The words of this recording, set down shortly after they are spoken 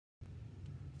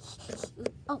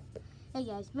Oh, hey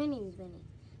guys, my name is Benny.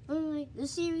 Anyway,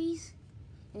 this series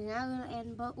is not gonna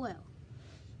end but well.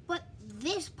 But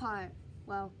this part,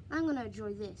 well, I'm gonna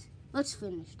enjoy this. Let's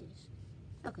finish this.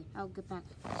 Okay, I'll get back.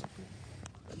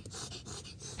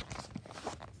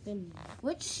 Benny,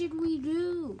 what should we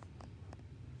do?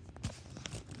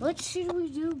 What should we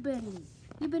do, Benny?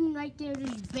 You've been right there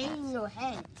just banging your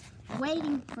head,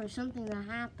 waiting for something to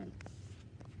happen.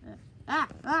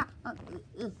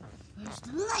 Where's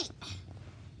the light?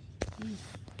 I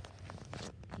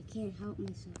can't help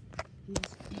myself. I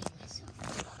must bang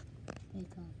myself.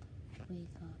 Wake up,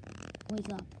 wake up,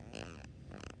 wake up.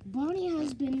 Bonnie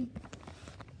has been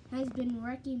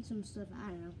wrecking some stuff, I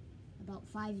don't know, about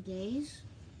 5 days.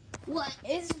 What?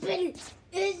 It's been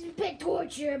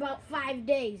torture about 5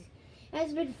 days.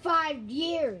 It's been 5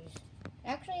 years.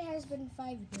 Actually, it has been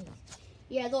 5 days.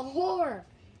 Yeah, the horror.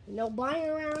 No Bonnie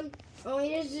around. Only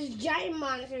there's this giant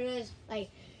monster that's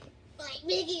like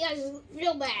making us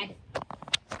real bad.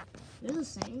 There's a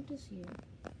scientist here.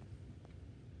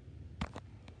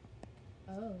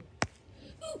 Oh.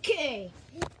 Okay.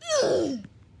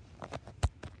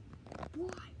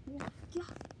 What? Yeah.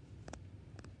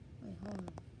 Wait, hold on.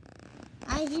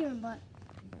 I hear him, but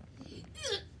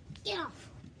get off.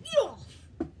 Get off.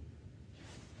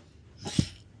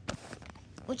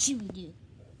 What should we do?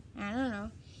 I don't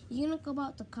know. He's gonna come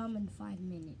out to come in 5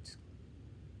 minutes.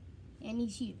 And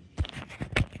he's here.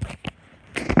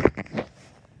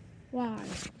 Why?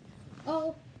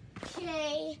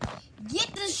 Okay.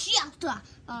 Get the shelter.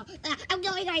 I'm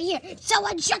going right here.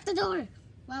 Someone shut the door.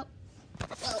 Well,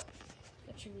 what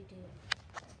should we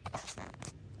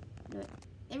do?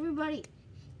 Everybody,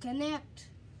 connect.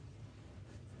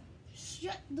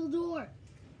 Shut the door.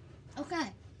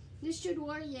 Okay. This should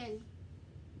work in.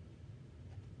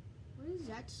 What is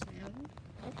that sound?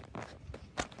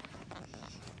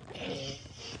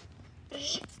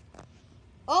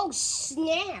 Oh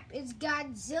snap! It's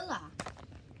Godzilla.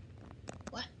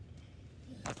 What?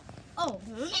 Oh,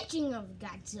 mention of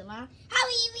Godzilla. How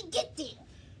did he even get there?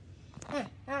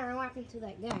 I don't know what happened to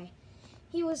that guy.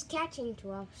 He was catching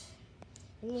to us.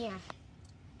 And yeah.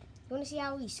 You wanna see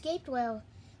how we escaped? Well,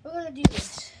 we're gonna do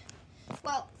this.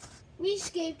 Well, we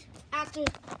escaped after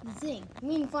the thing.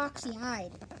 Me and Foxy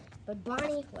hide. But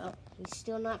Bonnie, well, he's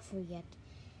still not free yet.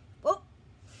 Oh,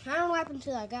 I don't know what happened to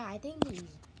that guy. I think he's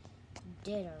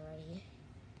dead already.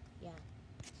 Yeah,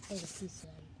 there's a piece of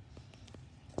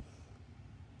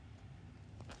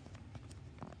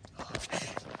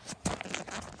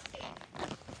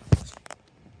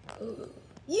him.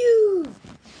 You!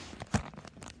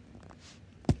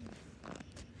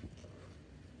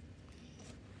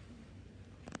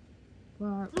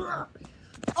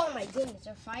 Oh my goodness,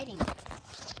 they're fighting.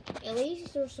 At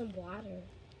least there's some water.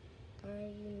 Where are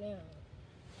you now?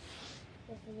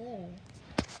 Over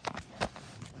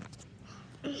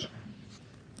there.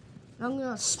 I'm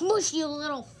gonna smush your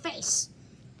little face.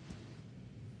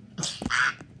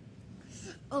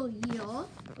 Oh yeah,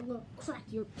 I'm gonna crack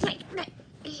your face.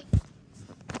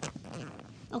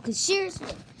 Okay,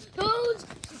 seriously, who's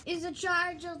is in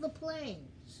charge of the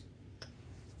planes?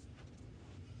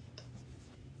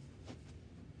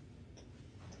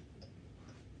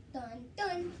 Dun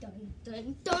dun dun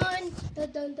dun dun dun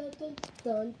dun dun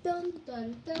dun dun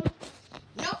dun dun.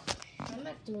 Nope, I'm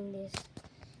not doing this.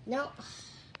 No.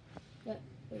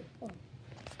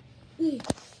 Wait,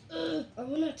 I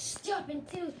will not stop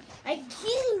until I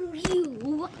kill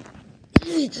you.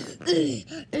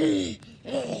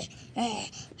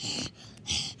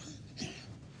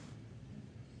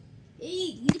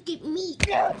 Hey, look at me.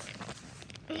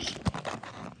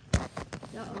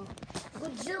 Uh-oh.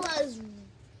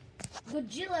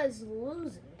 Godzilla's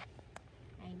losing.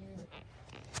 I know.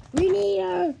 We need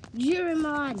a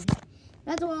Jurimon.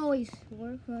 That's what always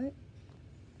works, right?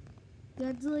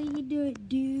 Godzilla, you do it.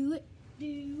 Do it.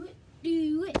 Do it.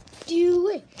 Do it. Do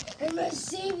it. I'm gonna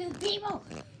save the people.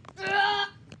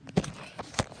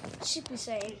 Super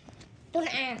Saiyan.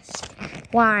 Don't ask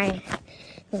why.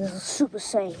 This is a Super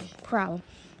Saiyan problem.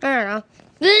 I don't know.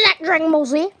 This is that Dragon Ball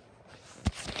Z.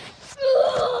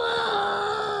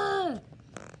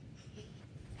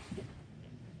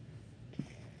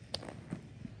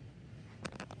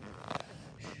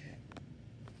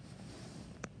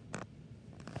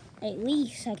 At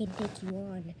least I can take you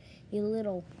on, you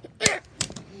little...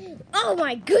 Oh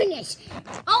my goodness!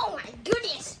 Oh my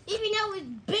goodness! Even though it's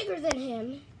bigger than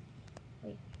him...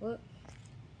 Wait, what?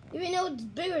 Even though it's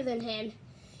bigger than him,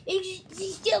 he's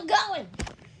still going!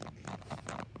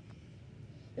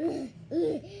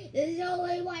 There's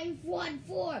only one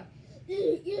form!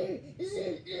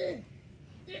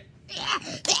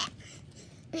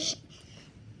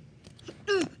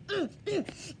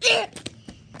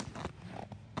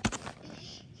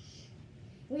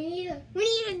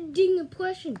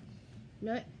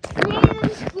 No.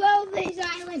 Please explode this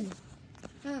island.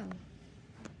 Oh.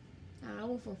 I don't know,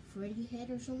 with a Freddy head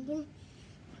or something.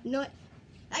 No.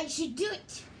 I should do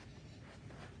it.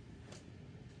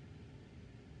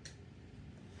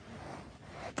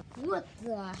 What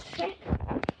the heck?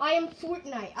 I am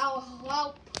Fortnite. I'll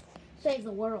help save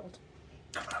the world.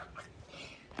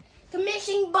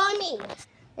 Commission bombing.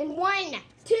 In 1,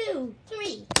 2,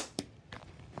 3.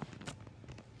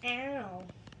 Ow.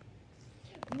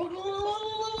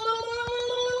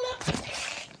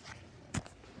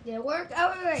 Did it work?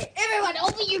 Alright. Everyone,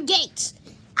 open your gates.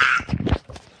 Ah!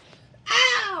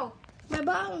 Ow! My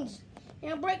bones.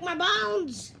 You'll break my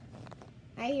bones.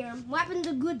 I hear him. What happened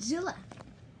to Godzilla?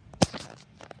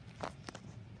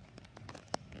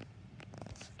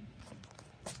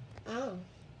 Oh.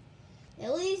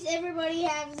 At least everybody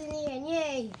has in the end.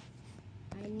 Yay.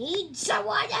 I need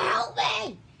someone to help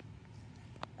me.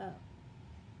 Oh.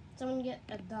 Someone get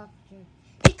a doctor.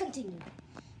 We continue.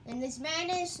 And this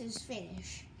madness is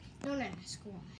finished. Don't ask why.